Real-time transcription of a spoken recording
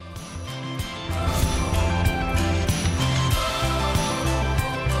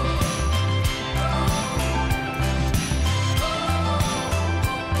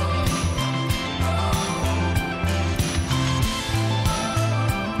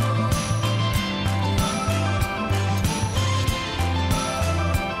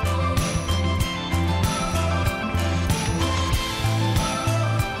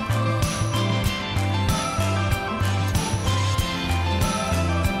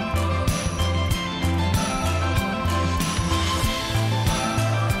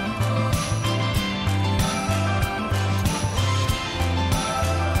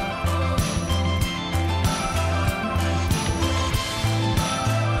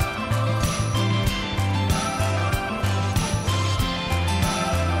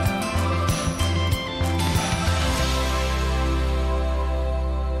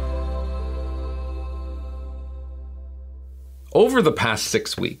Over the past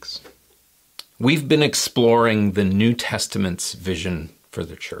 6 weeks, we've been exploring the New Testament's vision for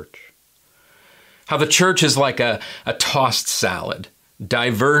the church. How the church is like a tossed salad,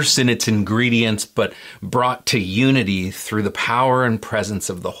 diverse in its ingredients, but brought to unity through the power and presence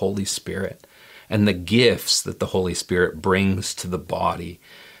of the Holy Spirit and the gifts that the Holy Spirit brings to the body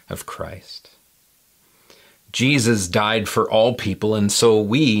of Christ. Jesus died for all people, and so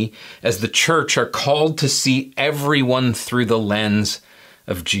we, as the church, are called to see everyone through the lens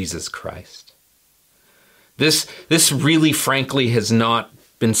of Jesus Christ. This really, frankly, has not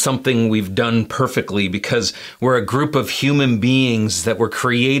been something we've done perfectly because we're a group of human beings that were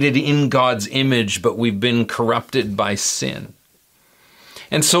created in God's image, but we've been corrupted by sin.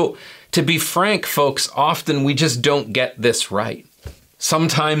 And so, to be frank, folks, often we just don't get this right.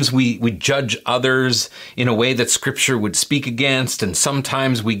 Sometimes we judge others in a way that Scripture would speak against, and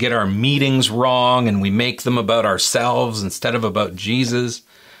sometimes we get our meetings wrong and we make them about ourselves instead of about Jesus.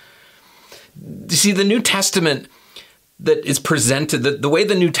 You see, the New Testament that is presented, the way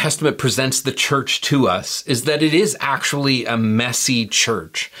the New Testament presents the church to us is that it is actually a messy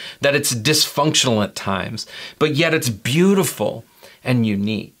church, that it's dysfunctional at times, but yet it's beautiful and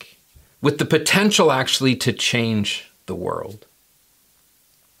unique, with the potential actually to change the world.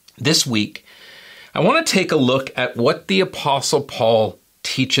 This week, I want to take a look at what the Apostle Paul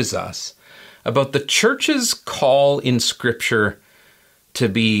teaches us about the church's call in Scripture to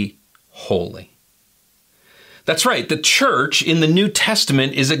be holy. That's right. The church in the New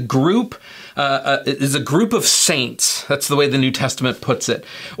Testament is a group of saints. That's the way the New Testament puts it,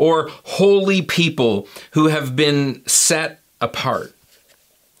 or holy people who have been set apart.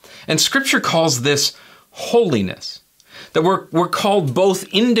 And Scripture calls this holiness. That we're called both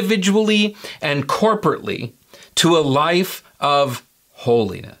individually and corporately to a life of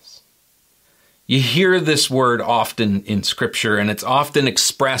holiness. You hear this word often in Scripture, and it's often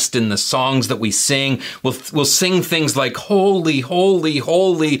expressed in the songs that we sing. We'll sing things like, "Holy, holy,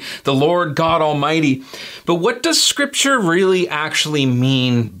 holy, the Lord God Almighty." But what does Scripture really actually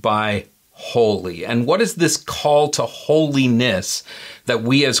mean by holy? And what is this call to holiness that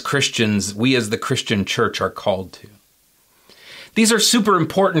we as Christians, we as the Christian church are called to? These are super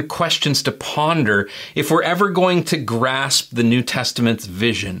important questions to ponder if we're ever going to grasp the New Testament's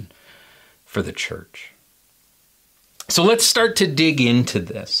vision for the church. So let's start to dig into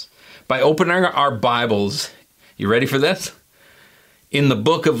this by opening our Bibles. You ready for this? In the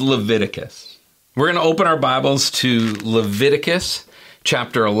book of Leviticus. We're going to open our Bibles to Leviticus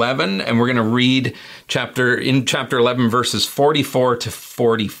chapter 11, and we're going to read chapter 11, verses 44 to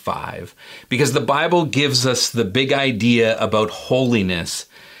 45, because the Bible gives us the big idea about holiness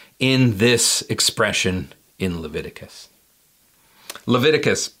in this expression in Leviticus.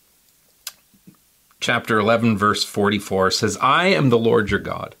 Leviticus chapter 11, verse 44 says, "I am the Lord your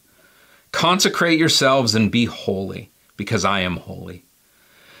God. Consecrate yourselves and be holy, because I am holy.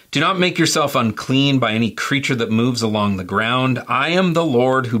 Do not make yourself unclean by any creature that moves along the ground. I am the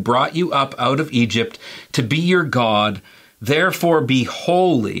Lord who brought you up out of Egypt to be your God. Therefore be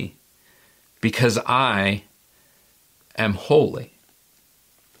holy, because I am holy."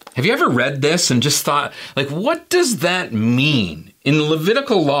 Have you ever read this and just thought, what does that mean? In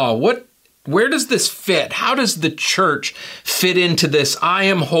Levitical law, where does this fit? How does the church fit into this? I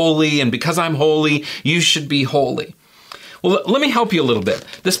am holy, and because I'm holy, you should be holy. Well, let me help you a little bit.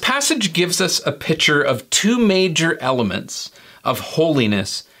 This passage gives us a picture of two major elements of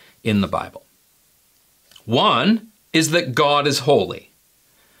holiness in the Bible. One is that God is holy.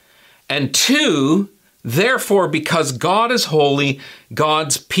 And two, therefore, because God is holy,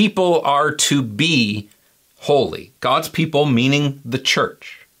 God's people are to be holy. God's people meaning the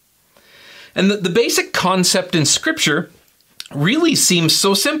church. And the basic concept in Scripture really seems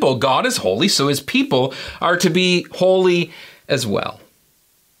so simple. God is holy, so his people are to be holy as well.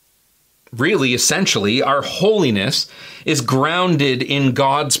 Really, essentially, our holiness is grounded in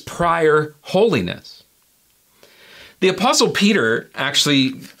God's prior holiness. The Apostle Peter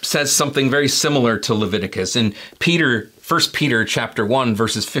actually says something very similar to Leviticus. In 1 Peter chapter 1,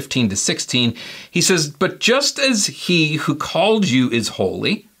 verses 15 to 16, he says, "But just as he who called you is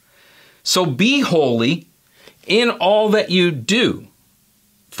holy, so be holy in all that you do.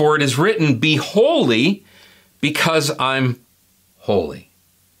 For it is written, 'Be holy, because I'm holy.'"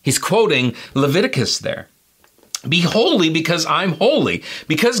 He's quoting Leviticus there. Be holy because I'm holy.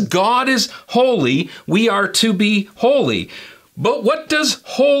 Because God is holy, we are to be holy. But what does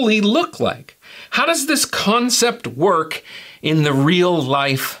holy look like? How does this concept work in the real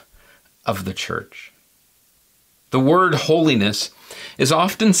life of the church? The word holiness is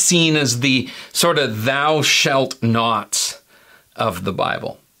often seen as the sort of thou shalt nots of the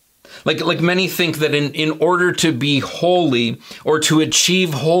Bible. Like many think that in order to be holy or to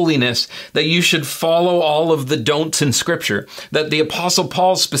achieve holiness, that you should follow all of the don'ts in Scripture. That the Apostle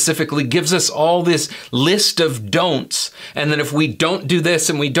Paul specifically gives us all this list of don'ts. And that if we don't do this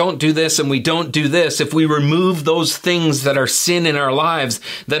and we don't do this and we don't do this, if we remove those things that are sin in our lives,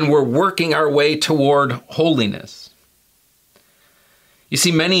 then we're working our way toward holiness. You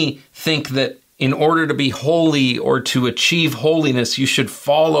see, many think that in order to be holy or to achieve holiness, you should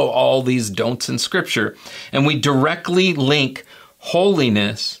follow all these don'ts in Scripture. And we directly link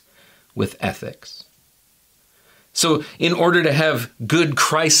holiness with ethics. So in order to have good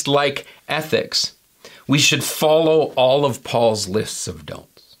Christ-like ethics, we should follow all of Paul's lists of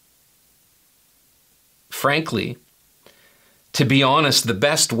don'ts. Frankly, to be honest, the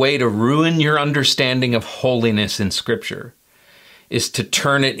best way to ruin your understanding of holiness in Scripture is to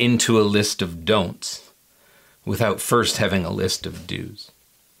turn it into a list of don'ts without first having a list of do's.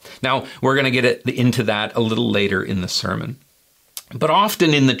 Now, we're going to get into that a little later in the sermon. But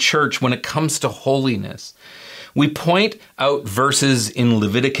often in the church, when it comes to holiness, we point out verses in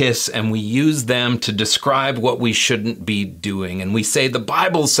Leviticus and we use them to describe what we shouldn't be doing. And we say the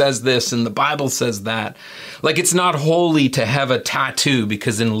Bible says this and the Bible says that. Like it's not holy to have a tattoo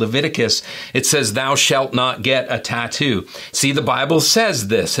because in Leviticus it says thou shalt not get a tattoo. See, the Bible says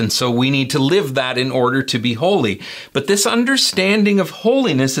this, and so we need to live that in order to be holy. But this understanding of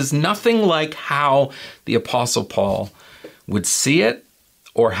holiness is nothing like how the Apostle Paul would see it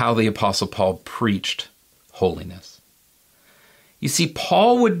or how the Apostle Paul preached holiness. You see,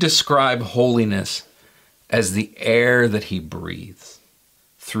 Paul would describe holiness as the air that he breathes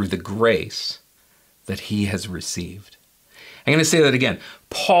through the grace that he has received. I'm going to say that again.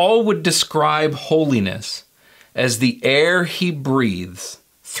 Paul would describe holiness as the air he breathes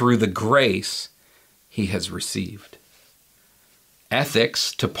through the grace he has received.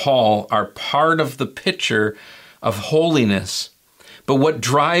 Ethics, to Paul, are part of the picture of holiness, but what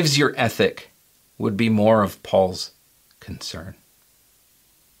drives your ethic would be more of Paul's concern.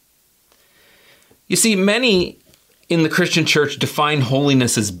 You see, many in the Christian church define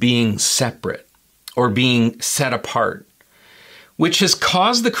holiness as being separate or being set apart, which has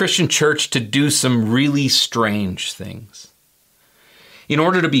caused the Christian church to do some really strange things. In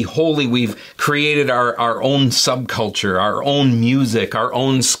order to be holy, we've created our own subculture, our own music, our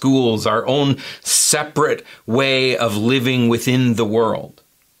own schools, our own separate way of living within the world.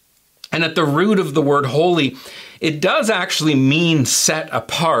 And at the root of the word holy, it does actually mean set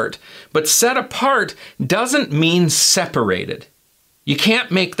apart, but set apart doesn't mean separated. You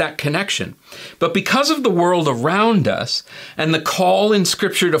can't make that connection. But because of the world around us and the call in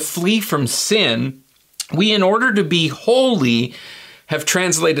Scripture to flee from sin, we, in order to be holy, have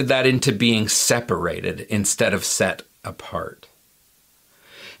translated that into being separated instead of set apart.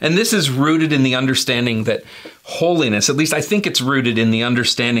 And this is rooted in the understanding that holiness, at least I think it's rooted in the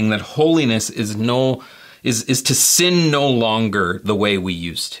understanding that holiness is to sin no longer the way we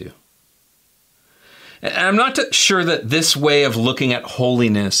used to. And I'm not sure that this way of looking at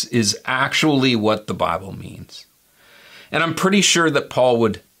holiness is actually what the Bible means. And I'm pretty sure that Paul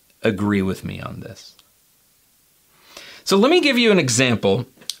would agree with me on this. So let me give you an example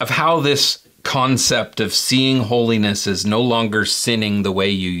of how this concept of seeing holiness as no longer sinning the way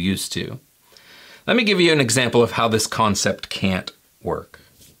you used to. Let me give you an example of how this concept can't work.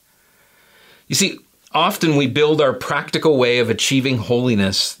 You see, often we build our practical way of achieving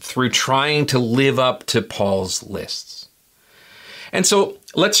holiness through trying to live up to Paul's lists. And so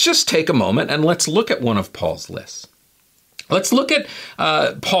let's just take a moment and let's look at one of Paul's lists. Let's look at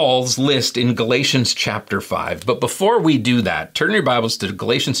Paul's list in Galatians chapter 5. But before we do that, turn your Bibles to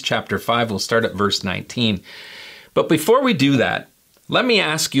Galatians chapter 5. We'll start at verse 19. But before we do that, let me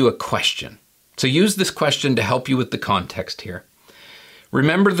ask you a question. So use this question to help you with the context here.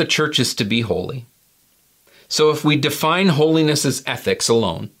 Remember, the church is to be holy. So if we define holiness as ethics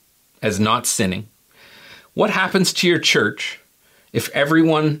alone, as not sinning, what happens to your church if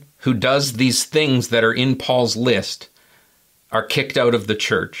everyone who does these things that are in Paul's list are kicked out of the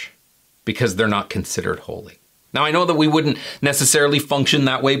church because they're not considered holy? Now, I know that we wouldn't necessarily function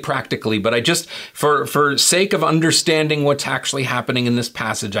that way practically, but I just, for sake of understanding what's actually happening in this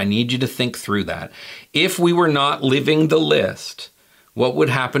passage, I need you to think through that. If we were not living the list, what would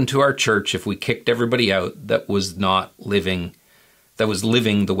happen to our church if we kicked everybody out that was living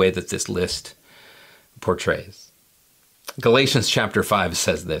the way that this list portrays? Galatians chapter 5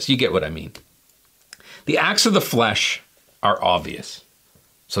 says this. You get what I mean. The acts of the flesh are obvious.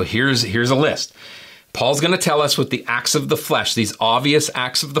 So here's a list. Paul's going to tell us what the acts of the flesh, these obvious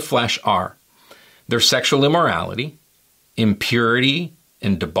acts of the flesh, are. They're sexual immorality, impurity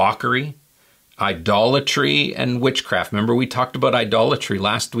and debauchery, idolatry and witchcraft. Remember, we talked about idolatry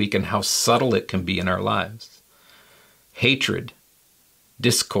last week and how subtle it can be in our lives. Hatred,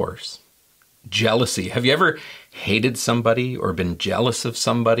 discourse, jealousy. Have you ever hated somebody or been jealous of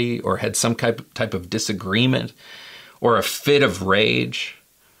somebody or had some type of disagreement or a fit of rage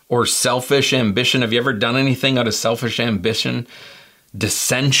or selfish ambition? Have you ever done anything out of selfish ambition?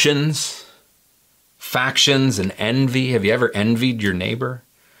 Dissensions, factions, and envy. Have you ever envied your neighbor?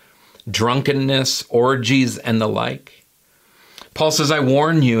 Drunkenness, orgies, and the like. Paul says, I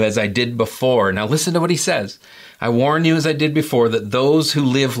warn you as I did before. Now listen to what he says. I warn you as I did before that those who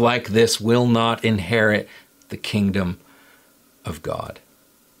live like this will not inherit the kingdom of God.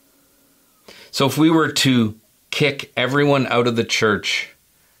 So if we were to kick everyone out of the church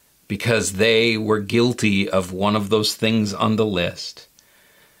because they were guilty of one of those things on the list,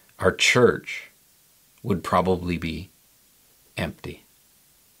 our church would probably be empty.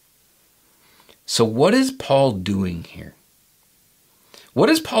 So what is Paul doing here? What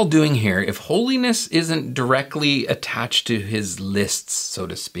is Paul doing here if holiness isn't directly attached to his lists, so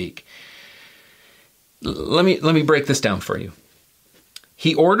to speak? Let me break this down for you.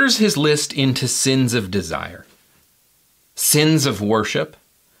 He orders his list into sins of desire, sins of worship,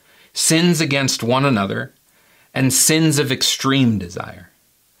 sins against one another, and sins of extreme desire.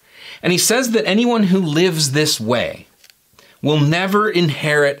 And he says that anyone who lives this way will never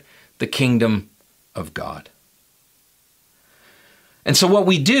inherit the kingdom of God. And so what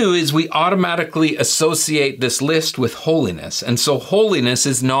we do is we automatically associate this list with holiness. And so holiness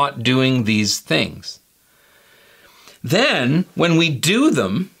is not doing these things. Then, when we do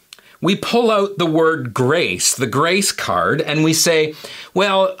them, we pull out the word grace, the grace card, and we say,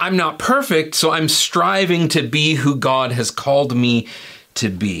 well, I'm not perfect, so I'm striving to be who God has called me to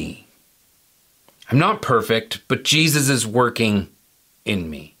be. I'm not perfect, but Jesus is working in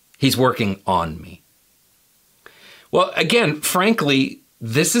me. He's working on me. Well, again, frankly,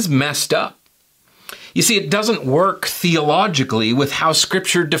 this is messed up. You see, it doesn't work theologically with how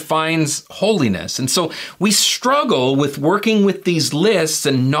Scripture defines holiness. And so we struggle with working with these lists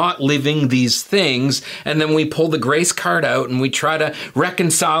and not living these things. And then we pull the grace card out and we try to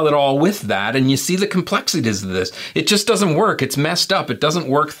reconcile it all with that. And you see the complexities of this. It just doesn't work. It's messed up. It doesn't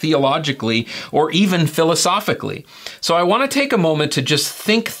work theologically or even philosophically. So I want to take a moment to just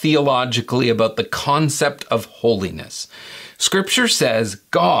think theologically about the concept of holiness. Scripture says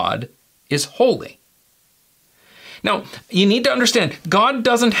God is holy. Now, you need to understand, God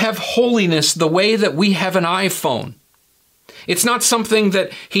doesn't have holiness the way that we have an iPhone. It's not something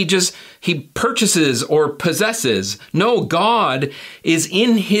that he purchases or possesses. No, God is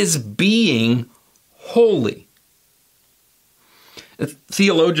in his being holy. A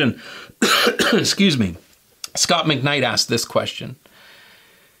theologian, excuse me, Scott McKnight asked this question.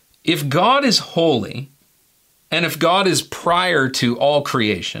 If God is holy, and if God is prior to all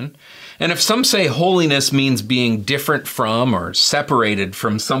creation, and if some say holiness means being different from or separated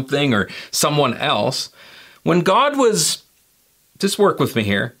from something or someone else, when God was, just work with me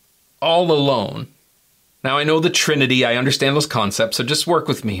here, all alone. Now I know the Trinity, I understand those concepts, so just work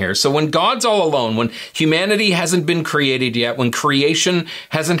with me here. So when God's all alone, when humanity hasn't been created yet, when creation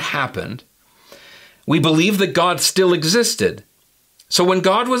hasn't happened, we believe that God still existed. So when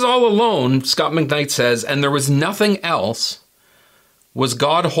God was all alone, Scott McKnight says, and there was nothing else, was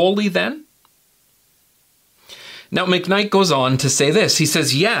God holy then? Now, McKnight goes on to say this. He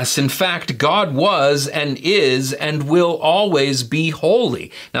says, yes, in fact, God was and is and will always be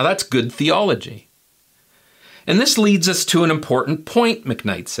holy. Now, that's good theology. And this leads us to an important point,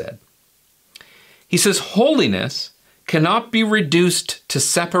 McKnight said. He says, holiness cannot be reduced to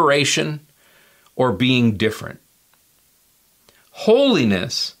separation or being different.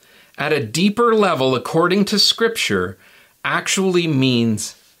 Holiness, at a deeper level, according to Scripture, actually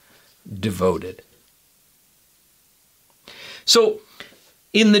means devoted. So,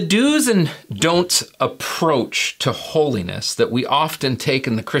 in the do's and don'ts approach to holiness that we often take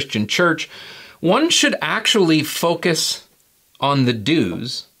in the Christian church, one should actually focus on the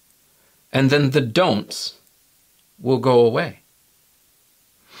do's, and then the don'ts will go away.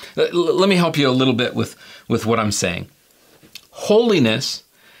 Let me help you a little bit with what I'm saying. Holiness,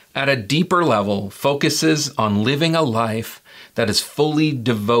 at a deeper level, focuses on living a life that is fully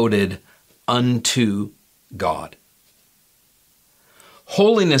devoted unto God.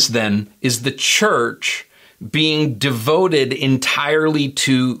 Holiness, then, is the church being devoted entirely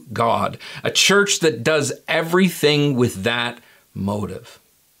to God. A church that does everything with that motive.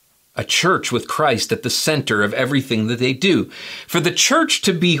 A church with Christ at the center of everything that they do. For the church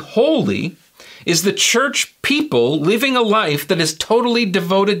to be holy, is the church people living a life that is totally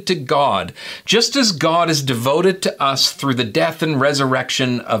devoted to God, just as God is devoted to us through the death and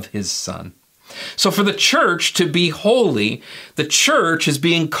resurrection of his Son. So for the church to be holy, the church is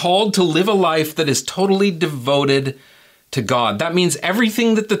being called to live a life that is totally devoted to God. That means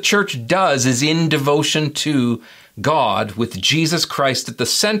everything that the church does is in devotion to God, with Jesus Christ at the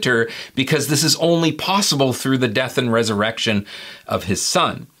center, because this is only possible through the death and resurrection of his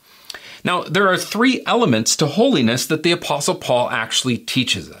Son. Now, there are three elements to holiness that the Apostle Paul actually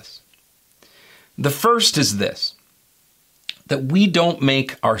teaches us. The first is this: that we don't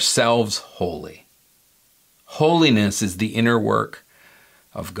make ourselves holy. Holiness is the inner work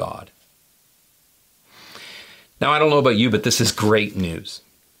of God. Now, I don't know about you, but this is great news.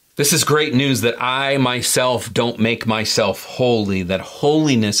 This is great news that I myself don't make myself holy, that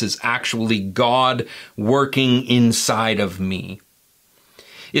holiness is actually God working inside of me.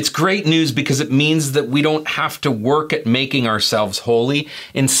 It's great news because it means that we don't have to work at making ourselves holy.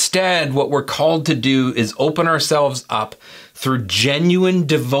 Instead, what we're called to do is open ourselves up through genuine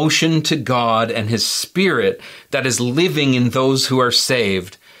devotion to God, and his Spirit that is living in those who are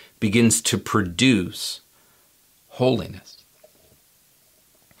saved begins to produce holiness.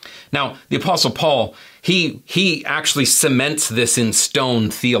 Now, the Apostle Paul, he actually cements this in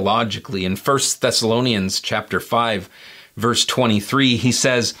stone theologically. In 1 Thessalonians chapter 5, verse 23, he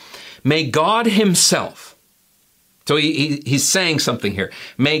says, may God himself, so he's saying something here,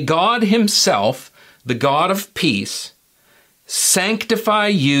 may God himself, the God of peace, sanctify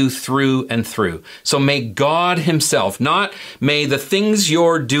you through and through. So may God himself, not may the things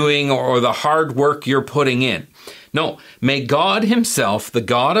you're doing or the hard work you're putting in. No, may God himself, the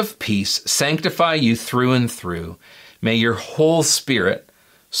God of peace, sanctify you through and through. May your whole spirit,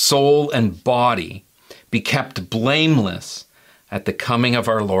 soul, and body be kept blameless at the coming of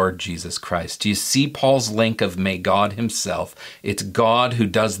our Lord Jesus Christ. Do you see Paul's link of may God himself? It's God who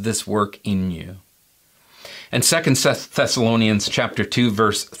does this work in you. And 2 Thessalonians chapter 2,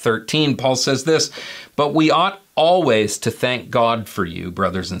 verse 13, Paul says this, but we ought always to thank God for you,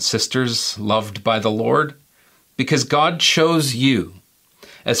 brothers and sisters, loved by the Lord, because God chose you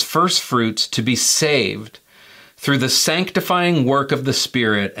as first fruits to be saved through the sanctifying work of the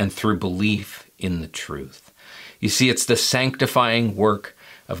Spirit and through belief in the truth. You see, it's the sanctifying work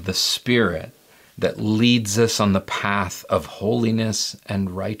of the Spirit that leads us on the path of holiness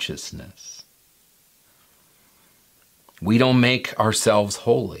and righteousness. We don't make ourselves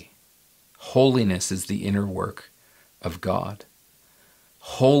holy. Holiness is the inner work of God.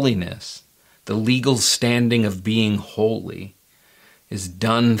 Holiness, the legal standing of being holy, is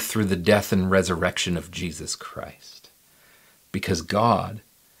done through the death and resurrection of Jesus Christ, because God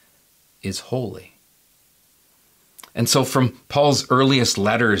is holy. And so from Paul's earliest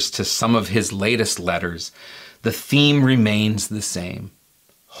letters to some of his latest letters, the theme remains the same.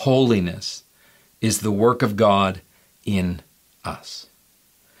 Holiness is the work of God in us.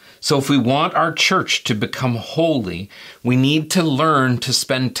 So if we want our church to become holy, we need to learn to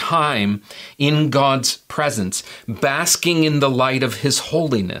spend time in God's presence, basking in the light of his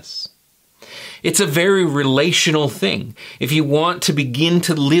holiness. It's a very relational thing. If you want to begin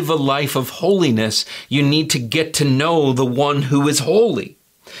to live a life of holiness, you need to get to know the one who is holy.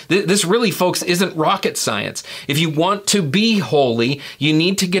 This really, folks, isn't rocket science. If you want to be holy, you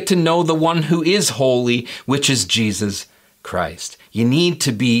need to get to know the one who is holy, which is Jesus Christ. You need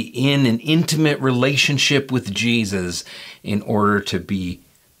to be in an intimate relationship with Jesus in order to be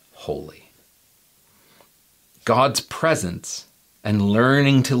holy. God's presence and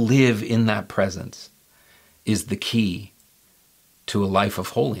learning to live in that presence is the key to a life of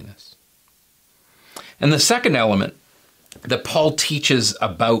holiness. And the second element that Paul teaches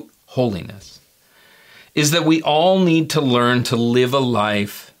about holiness is that we all need to learn to live a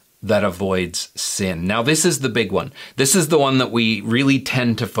life that avoids sin. Now, this is the big one. This is the one that we really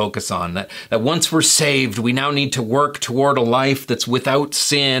tend to focus on, that once we're saved, we now need to work toward a life that's without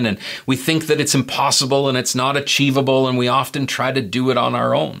sin, and we think that it's impossible and it's not achievable, and we often try to do it on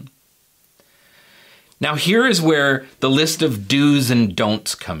our own. Now, here is where the list of do's and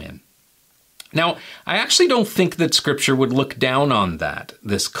don'ts come in. Now, I actually don't think that Scripture would look down on that,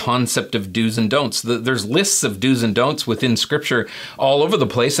 this concept of do's and don'ts. There's lists of do's and don'ts within Scripture all over the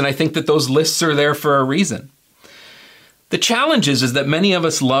place, and I think that those lists are there for a reason. The challenge is that many of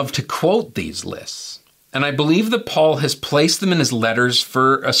us love to quote these lists, and I believe that Paul has placed them in his letters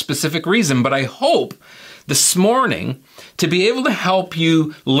for a specific reason, but I hope this morning to be able to help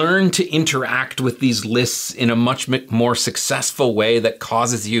you learn to interact with these lists in a much more successful way that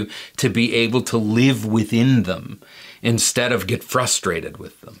causes you to be able to live within them instead of get frustrated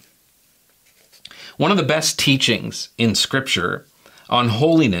with them. One of the best teachings in Scripture on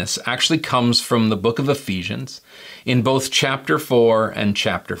holiness actually comes from the book of Ephesians in both chapter 4 and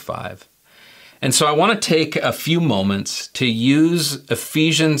chapter 5. And so I want to take a few moments to use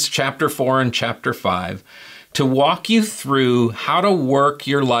Ephesians chapter 4 and chapter 5 to walk you through how to work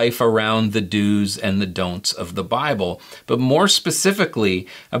your life around the do's and the don'ts of the Bible, but more specifically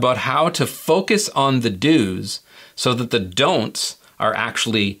about how to focus on the do's so that the don'ts are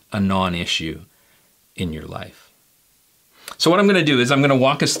actually a non-issue in your life. So what I'm going to do is I'm going to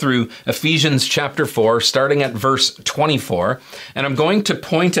walk us through Ephesians chapter 4, starting at verse 24, and I'm going to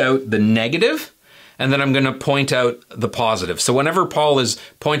point out the negative, and then I'm going to point out the positive. So whenever Paul is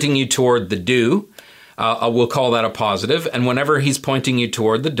pointing you toward the do, we'll call that a positive, and whenever he's pointing you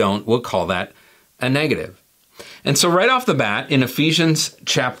toward the don't, we'll call that a negative. And so right off the bat, in Ephesians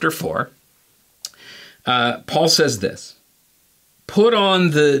chapter 4, Paul says this, put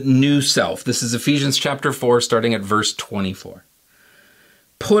on the new self. This is Ephesians chapter 4, starting at verse 24.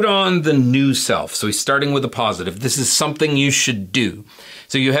 Put on the new self. So he's starting with a positive. This is something you should do.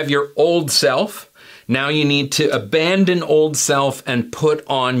 So you have your old self. Now you need to abandon old self and put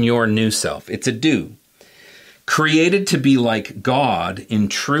on your new self. It's a do. Created to be like God in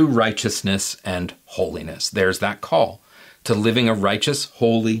true righteousness and holiness. There's that call to living a righteous,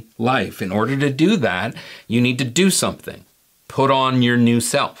 holy life. In order to do that, you need to do something. Put on your new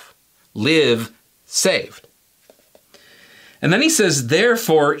self. Live saved. And then he says,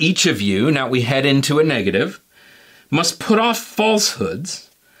 therefore, each of you, now we head into a negative, must put off falsehoods,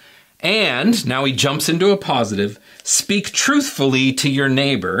 and, now he jumps into a positive, speak truthfully to your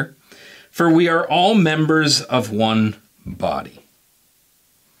neighbor, for we are all members of one body.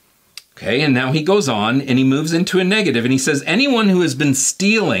 Okay, and now he goes on and he moves into a negative, and he says, anyone who has been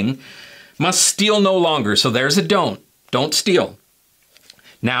stealing must steal no longer. So there's a don't. Don't steal.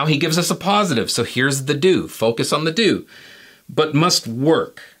 Now he gives us a positive. So here's the do. Focus on the do. But must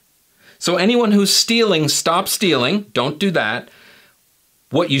work. So anyone who's stealing, stop stealing. Don't do that.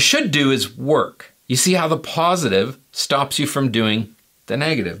 What you should do is work. You see how the positive stops you from doing the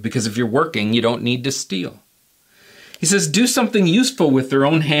negative. Because if you're working, you don't need to steal. He says, do something useful with their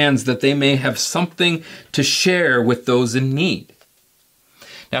own hands that they may have something to share with those in need.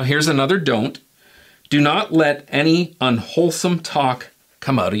 Now here's another don't. Do not let any unwholesome talk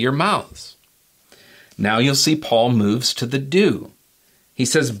come out of your mouths. Now you'll see Paul moves to the do. He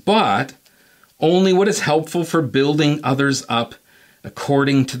says, but only what is helpful for building others up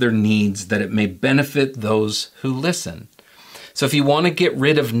according to their needs, that it may benefit those who listen. So if you want to get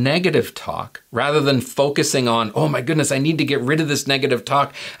rid of negative talk, rather than focusing on, oh my goodness, I need to get rid of this negative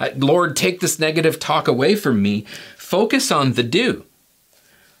talk. Lord, take this negative talk away from me. Focus on the do.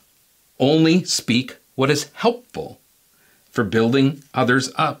 Only speak what is helpful for building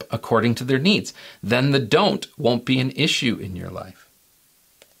others up according to their needs. Then the don't won't be an issue in your life.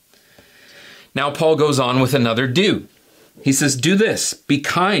 Now Paul goes on with another do. He says, do this, be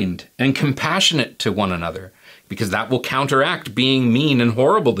kind and compassionate to one another, because that will counteract being mean and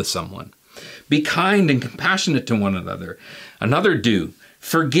horrible to someone. Be kind and compassionate to one another. Another do,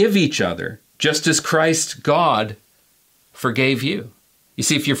 forgive each other, just as Christ, God, forgave you. You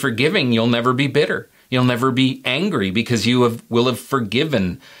see, if you're forgiving, you'll never be bitter. You'll never be angry because you will have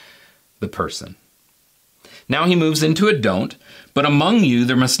forgiven the person. Now he moves into a don't, but among you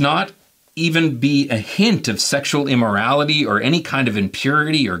there must not even be a hint of sexual immorality or any kind of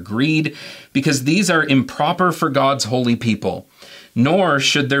impurity or greed, because these are improper for God's holy people. Nor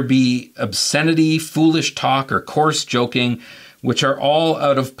should there be obscenity, foolish talk, or coarse joking, which are all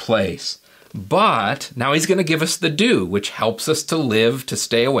out of place. But now he's going to give us the do, which helps us to live, to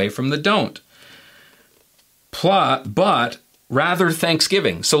stay away from the don't. But rather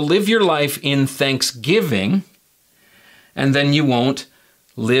thanksgiving. So live your life in thanksgiving, and then you won't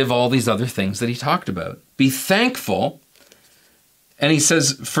live all these other things that he talked about. Be thankful. And he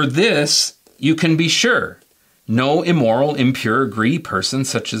says, for this you can be sure. No immoral, impure, greedy person,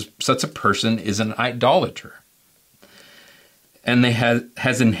 such a person is an idolater. And they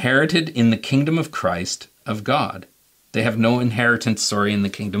has inherited in the kingdom of Christ of God. They have no inheritance, in the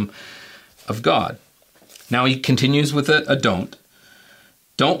kingdom of God. Now he continues with a don't.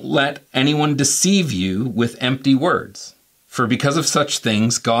 Don't let anyone deceive you with empty words. For because of such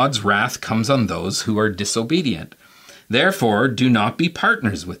things, God's wrath comes on those who are disobedient. Therefore, do not be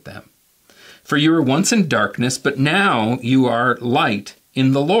partners with them. For you were once in darkness, but now you are light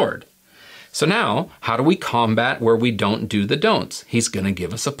in the Lord. So now, how do we combat where we don't do the don'ts? He's going to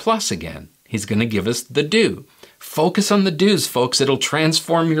give us a plus again. He's going to give us the do. Focus on the do's, folks. It'll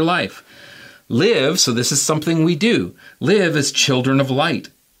transform your life. Live, so this is something we do. Live as children of light.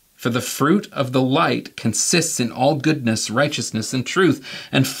 For the fruit of the light consists in all goodness, righteousness, and truth.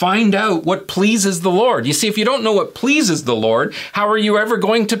 And find out what pleases the Lord. You see, if you don't know what pleases the Lord, how are you ever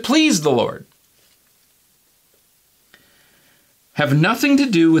going to please the Lord? Have nothing to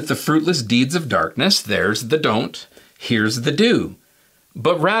do with the fruitless deeds of darkness. There's the don't. Here's the do.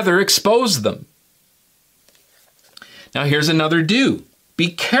 But rather expose them. Now here's another do. Be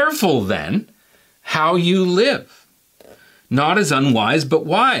careful then how you live. Not as unwise, but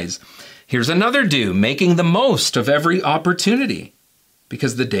wise. Here's another do, making the most of every opportunity,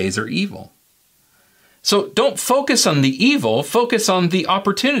 because the days are evil. So don't focus on the evil, focus on the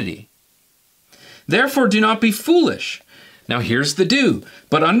opportunity. Therefore, do not be foolish. Now here's the do,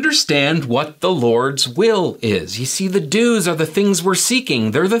 but understand what the Lord's will is. You see, the do's are the things we're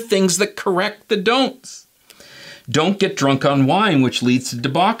seeking. They're the things that correct the don'ts. Don't get drunk on wine, which leads to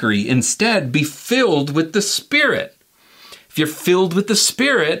debauchery. Instead, be filled with the Spirit. If you're filled with the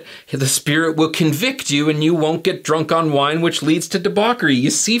Spirit will convict you and you won't get drunk on wine, which leads to debauchery. You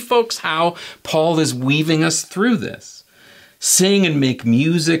see, folks, how Paul is weaving us through this. Sing and make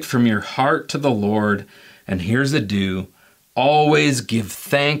music from your heart to the Lord. And here's a do. Always give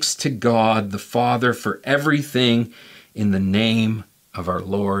thanks to God the Father for everything in the name of our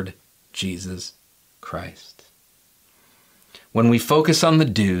Lord Jesus Christ. When we focus on the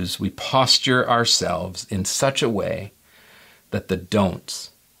do's, we posture ourselves in such a way that the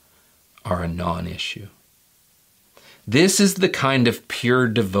don'ts are a non-issue. This is the kind of pure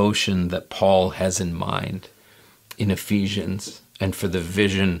devotion that Paul has in mind in Ephesians and for the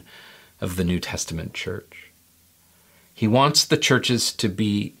vision of the New Testament church. He wants the churches to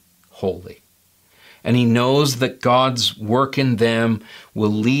be holy, and he knows that God's work in them will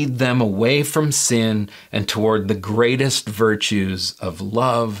lead them away from sin and toward the greatest virtues of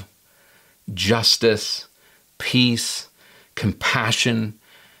love, justice, peace, compassion,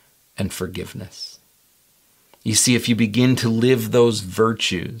 and forgiveness. You see, if you begin to live those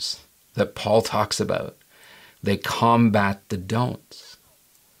virtues that Paul talks about, they combat the don'ts.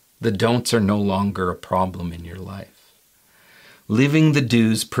 The don'ts are no longer a problem in your life. Living the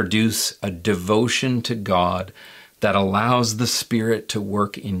do's produce a devotion to God that allows the Spirit to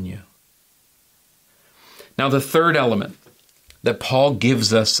work in you. Now, the third element that Paul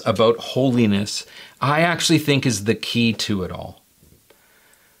gives us about holiness, I actually think is the key to it all.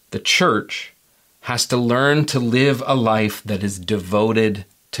 The church has to learn to live a life that is devoted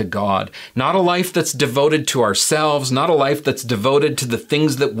to God. Not a life that's devoted to ourselves, not a life that's devoted to the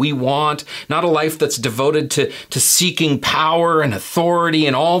things that we want, not a life that's devoted to seeking power and authority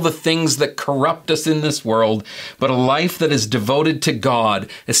and all the things that corrupt us in this world, but a life that is devoted to God.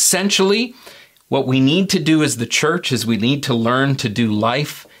 Essentially, what we need to do as the church is we need to learn to do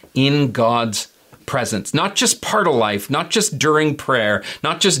life in God's presence. Not just part of life, not just during prayer,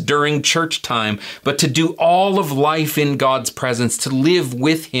 not just during church time, but to do all of life in God's presence, to live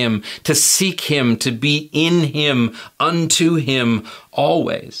with Him, to seek Him, to be in Him, unto Him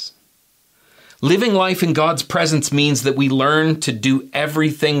always. Living life in God's presence means that we learn to do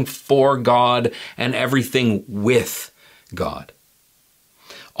everything for God and everything with God.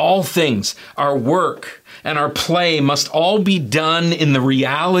 All things, our work and our play must all be done in the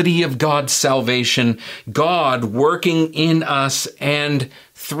reality of God's salvation, God working in us and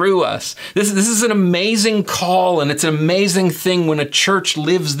through us. This is an amazing call, and it's an amazing thing when a church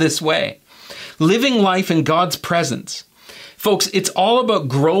lives this way. Living life in God's presence. Folks, it's all about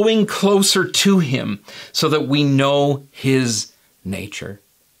growing closer to Him so that we know His nature.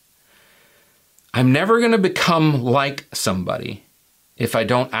 I'm never going to become like somebody if I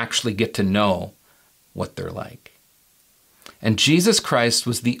don't actually get to know what they're like. And Jesus Christ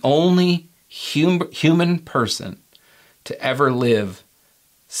was the only human person to ever live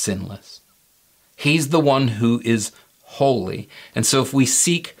sinless. He's the one who is holy. And so if we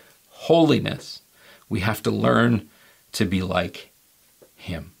seek holiness, we have to learn to be like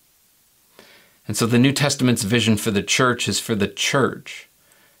Him. And so the New Testament's vision for the church is for the church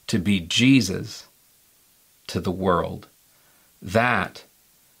to be Jesus to the world. That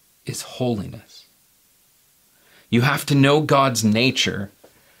is holiness. You have to know God's nature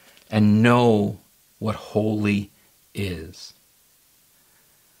and know what holy is.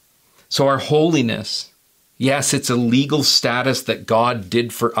 So our holiness, yes, it's a legal status that God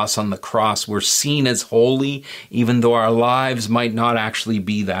did for us on the cross. We're seen as holy, even though our lives might not actually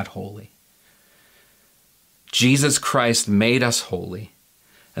be that holy. Jesus Christ made us holy,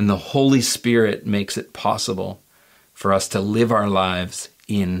 and the Holy Spirit makes it possible for us to live our lives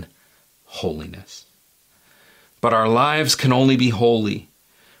in holiness. But our lives can only be holy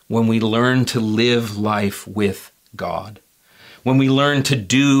when we learn to live life with God. when we learn to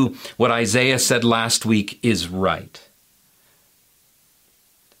do what Isaiah said last week is right,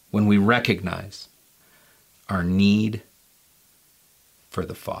 when we recognize our need for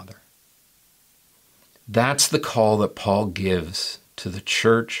the Father. That's the call that Paul gives to the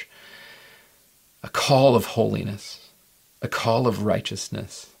church, a call of holiness, a call of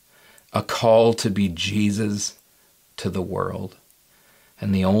righteousness, a call to be Jesus to the world.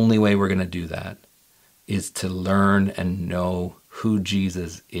 And the only way we're going to do that is to learn and know who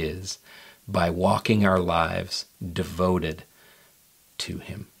Jesus is by walking our lives devoted to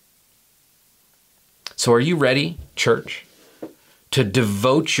him. So are you ready, church, to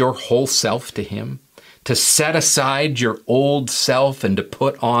devote your whole self to him, to set aside your old self and to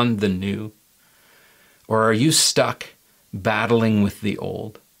put on the new? Or are you stuck battling with the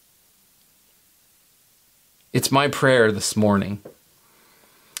old? It's my prayer this morning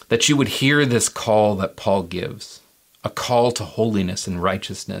that you would hear this call that Paul gives, a call to holiness and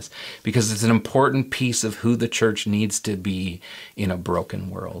righteousness, because it's an important piece of who the church needs to be in a broken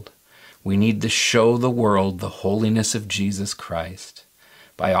world. We need to show the world the holiness of Jesus Christ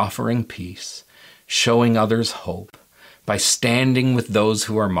by offering peace, showing others hope, by standing with those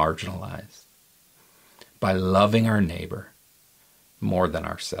who are marginalized, by loving our neighbor more than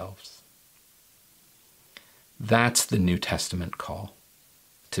ourselves. That's the New Testament call,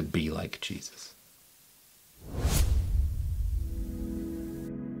 to be like Jesus.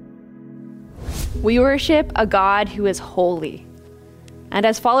 We worship a God who is holy. And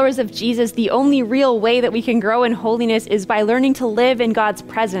as followers of Jesus, the only real way that we can grow in holiness is by learning to live in God's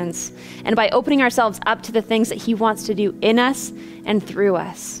presence and by opening ourselves up to the things that he wants to do in us and through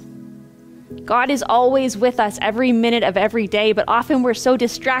us. God is always with us every minute of every day, but often we're so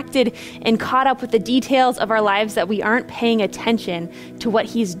distracted and caught up with the details of our lives that we aren't paying attention to what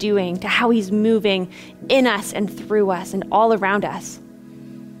he's doing, to how he's moving in us and through us and all around us.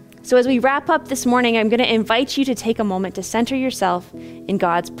 So as we wrap up this morning, I'm going to invite you to take a moment to center yourself in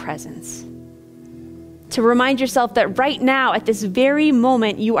God's presence. To remind yourself that right now, at this very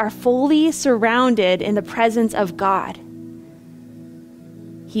moment, you are fully surrounded in the presence of God.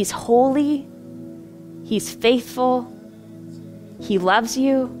 He's holy, he's faithful, he loves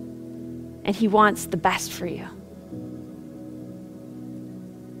you, and he wants the best for you.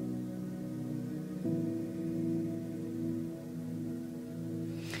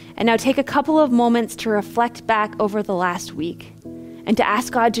 And now take a couple of moments to reflect back over the last week and to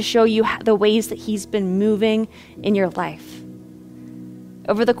ask God to show you the ways that he's been moving in your life.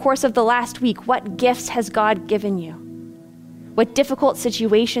 Over the course of the last week, what gifts has God given you? What difficult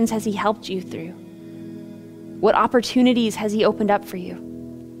situations has he helped you through? What opportunities has he opened up for you?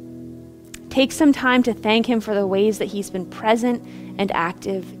 Take some time to thank him for the ways that he's been present and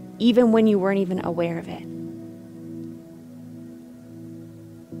active, even when you weren't even aware of it.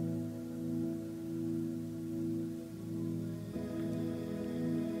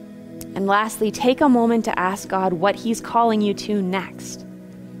 And lastly, take a moment to ask God what he's calling you to next.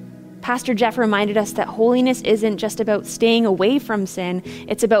 Pastor Jeff reminded us that holiness isn't just about staying away from sin.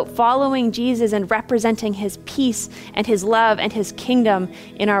 It's about following Jesus and representing his peace and his love and his kingdom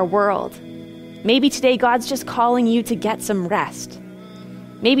in our world. Maybe today God's just calling you to get some rest.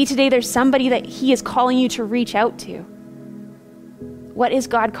 Maybe today there's somebody that he is calling you to reach out to. What is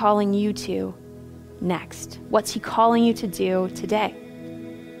God calling you to next? What's he calling you to do today?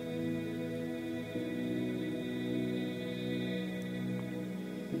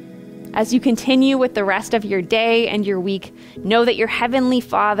 As you continue with the rest of your day and your week, know that your heavenly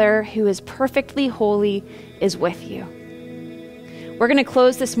Father, who is perfectly holy, is with you. We're going to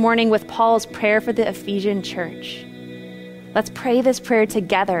close this morning with Paul's prayer for the Ephesian church. Let's pray this prayer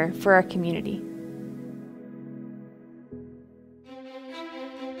together for our community.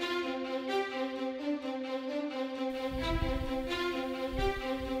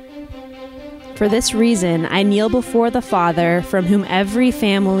 For this reason, I kneel before the Father, from whom every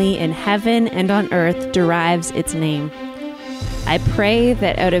family in heaven and on earth derives its name. I pray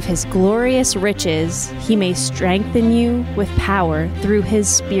that out of his glorious riches, he may strengthen you with power through his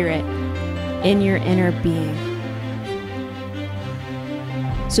Spirit in your inner being,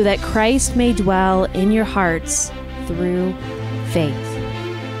 so that Christ may dwell in your hearts through faith.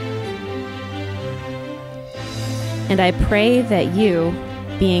 And I pray that you,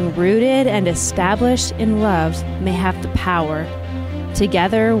 being rooted and established in love, may have the power,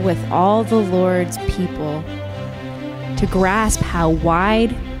 together with all the Lord's people, to grasp how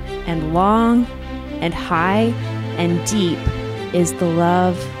wide and long and high and deep is the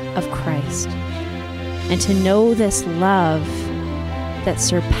love of Christ, and to know this love that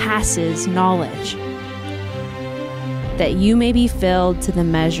surpasses knowledge, that you may be filled to the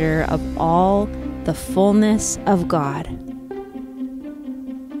measure of all the fullness of God.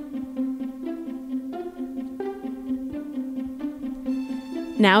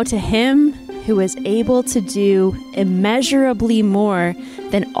 Now to him who is able to do immeasurably more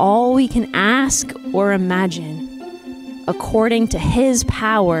than all we can ask or imagine, according to his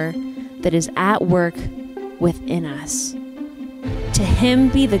power that is at work within us. To him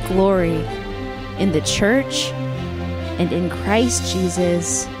be the glory in the church and in Christ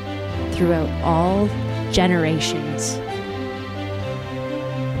Jesus throughout all generations,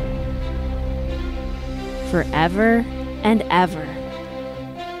 forever and ever.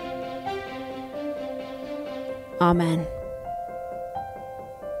 Amen.